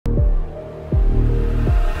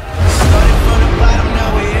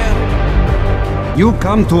You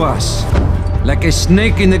come to us like a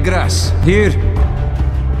snake in the grass. Here,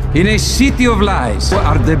 in a city of lies, you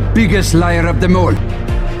are the biggest liar of them all.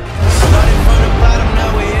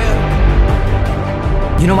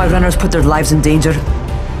 You know why runners put their lives in danger?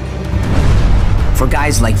 For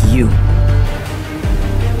guys like you.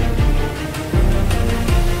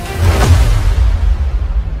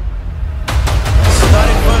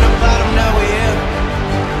 Started from the bottom, now we're here.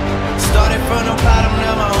 Started from the bottom,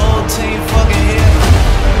 now my whole team fucking here.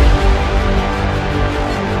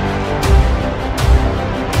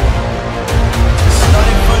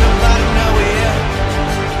 Started from the bottom, now we're here.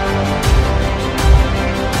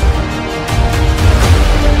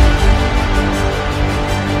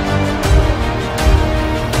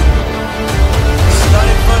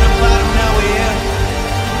 Started from the bottom, now we're here.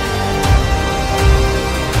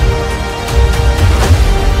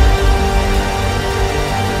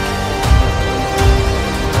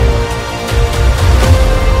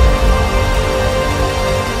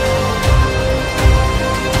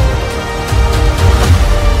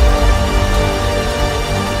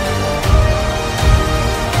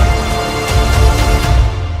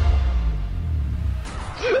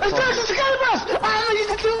 It's Texas Cannabis! I'm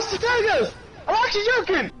using the tools to Vegas! I'm actually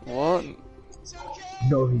joking! What?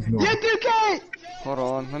 No, he's not. Yeah, DK! Hold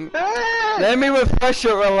on. Let me refresh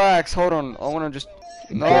it. Relax. Hold on. I wanna just.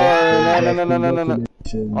 No.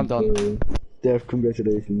 I'm done. Dev,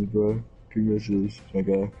 congratulations, bro. Congratulations, my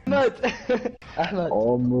guy. Ahmed! Ahmed.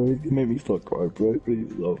 Oh, my, you made me start crying, bro.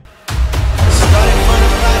 Please, love.